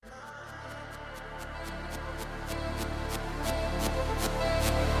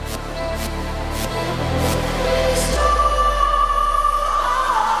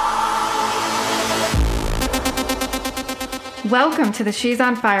Welcome to the She's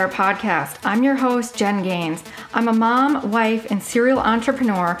on Fire podcast. I'm your host, Jen Gaines. I'm a mom, wife, and serial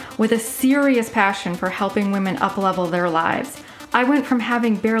entrepreneur with a serious passion for helping women up-level their lives. I went from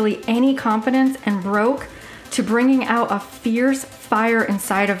having barely any confidence and broke to bringing out a fierce fire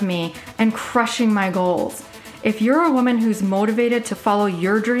inside of me and crushing my goals. If you're a woman who's motivated to follow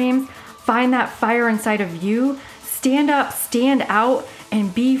your dreams, find that fire inside of you, stand up, stand out,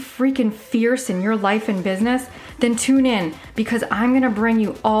 and be freaking fierce in your life and business, then tune in because I'm going to bring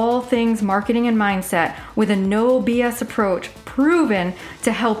you all things marketing and mindset with a no BS approach proven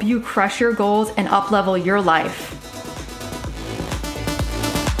to help you crush your goals and up-level your life.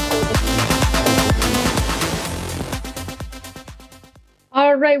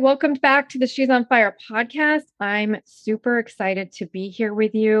 All right, welcome back to the She's on Fire podcast. I'm super excited to be here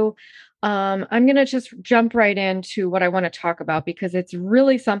with you. I'm going to just jump right into what I want to talk about because it's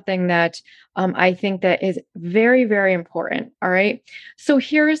really something that I think that is very, very important. All right. So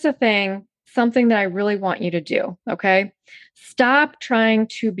here's the thing, something that I really want you to do. Okay. Stop trying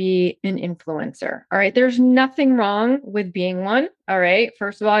to be an influencer. All right. There's nothing wrong with being one. All right.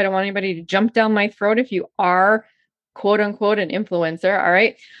 First of all, I don't want anybody to jump down my throat if you are quote unquote an influencer. All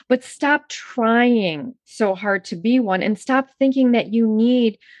right. But stop trying so hard to be one and stop thinking that you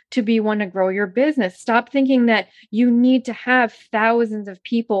need to be one to grow your business. Stop thinking that you need to have thousands of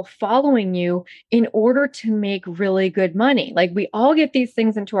people following you in order to make really good money. Like we all get these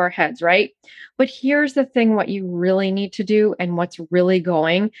things into our heads, right? But here's the thing, what you really need to do and what's really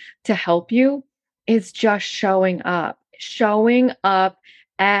going to help you is just showing up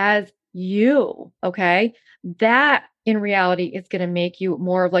as you, okay? That in reality is going to make you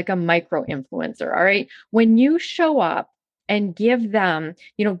more of like a micro influencer. All right. When you show up and give them,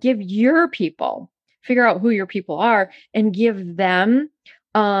 give your people, figure out who your people are and give them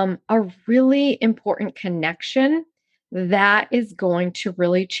a really important connection that is going to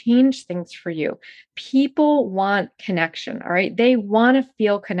really change things for you. People want connection. All right. They want to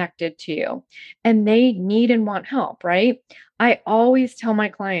feel connected to you and they need and want help. Right. I always tell my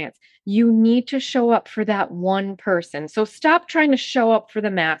clients, you need to show up for that one person. So stop trying to show up for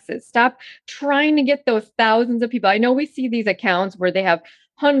the masses. Stop trying to get those thousands of people. I know we see these accounts where they have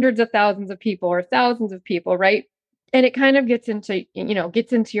hundreds of thousands of people or thousands of people, right? And it kind of gets into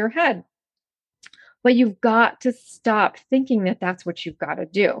your head. But you've got to stop thinking that that's what you've got to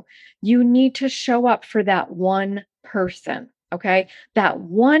do. You need to show up for that one person. Okay. That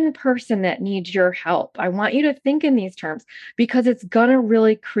one person that needs your help. I want you to think in these terms because it's going to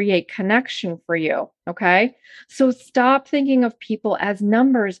really create connection for you. Okay. So stop thinking of people as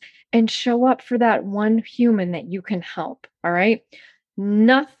numbers and show up for that one human that you can help. All right.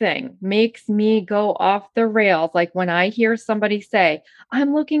 Nothing makes me go off the rails like when I hear somebody say,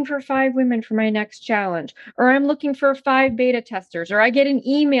 I'm looking for 5 women for my next challenge, or I'm looking for 5 beta testers, or I get an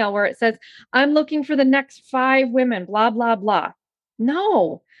email where it says, I'm looking for the next 5 women, blah, blah, blah.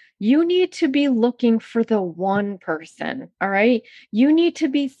 No, you need to be looking for the one person. All right. You need to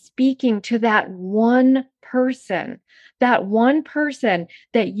be speaking to that one person that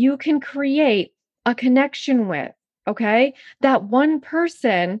you can create a connection with. Okay. That one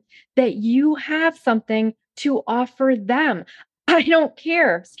person that you have something to offer them. I don't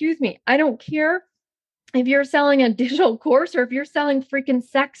care if you're selling a digital course or if you're selling freaking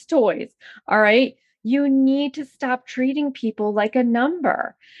sex toys. All right. You need to stop treating people like a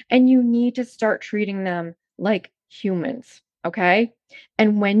number and you need to start treating them like humans. Okay.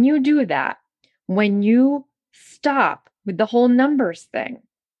 And when you do that, when you stop with the whole numbers thing,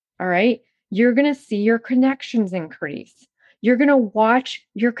 all right, you're going to see your connections increase. You're going to watch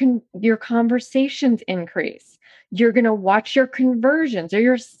your conversations increase. You're going to watch your conversions or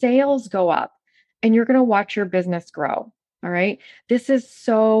your sales go up, and you're going to watch your business grow. All right. This is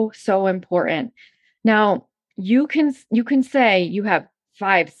so, so important. Now, you can say you have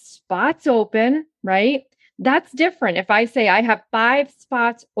 5 spots open, right? That's different. If I say I have 5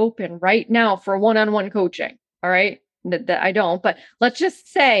 spots open right now for one-on-one coaching, all right? That I don't, but let's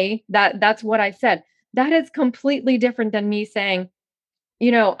just say that that's what I said. That is completely different than me saying,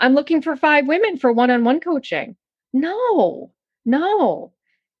 I'm looking for 5 women for one-on-one coaching. No.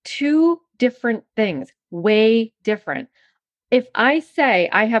 2 different things, way different. If I say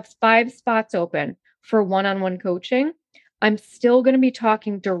I have 5 spots open for one-on-one coaching, I'm still going to be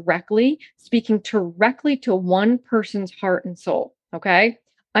speaking directly to one person's heart and soul. Okay.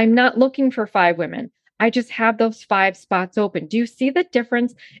 I'm not looking for 5 women. I just have those 5 spots open. Do you see the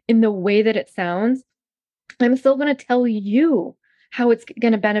difference in the way that it sounds? I'm still going to tell you how it's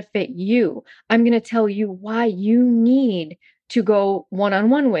going to benefit you. I'm going to tell you why you need to go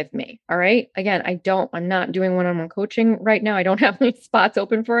one-on-one with me. All right. Again, I'm not doing one-on-one coaching right now. I don't have any spots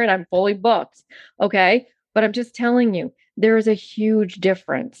open for it. I'm fully booked. Okay. But I'm just telling you, there is a huge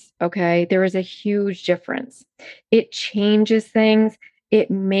difference. Okay. There is a huge difference. It changes things.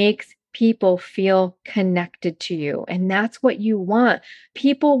 It makes people feel connected to you. And that's what you want.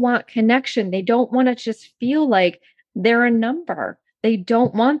 People want connection. They don't want to just feel like they're a number. They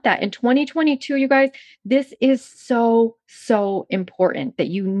don't want that. In 2022, you guys, this is so, so important that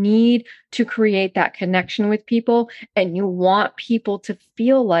you need to create that connection with people, and you want people to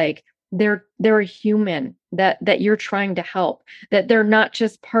feel like they're a human that you're trying to help, that they're not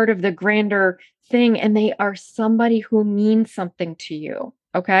just part of the grander thing, and they are somebody who means something to you.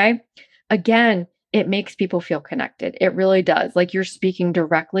 Okay. Again, it makes people feel connected. It really does. Like you're speaking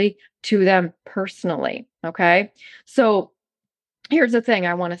directly to them personally. Okay. So here's the thing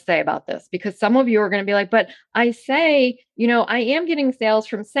I want to say about this, because some of you are going to be like, but I say, I am getting sales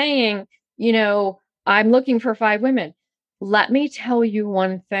from saying, I'm looking for 5 women. Let me tell you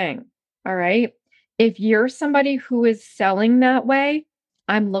one thing. All right. If you're somebody who is selling that way,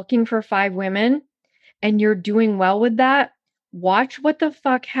 I'm looking for 5 women, and you're doing well with that, watch what the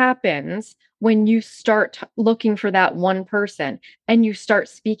fuck happens when you start looking for that one person and you start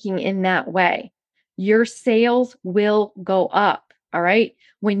speaking in that way. Your sales will go up. All right.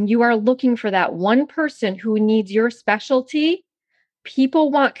 When you are looking for that one person who needs your specialty,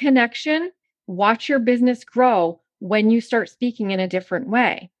 people want connection. Watch your business grow when you start speaking in a different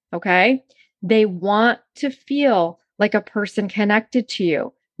way. Okay. They want to feel like a person connected to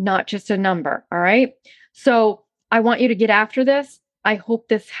you, not just a number. All right. So I want you to get after this. I hope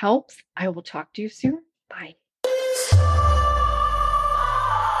this helps. I will talk to you soon. Bye.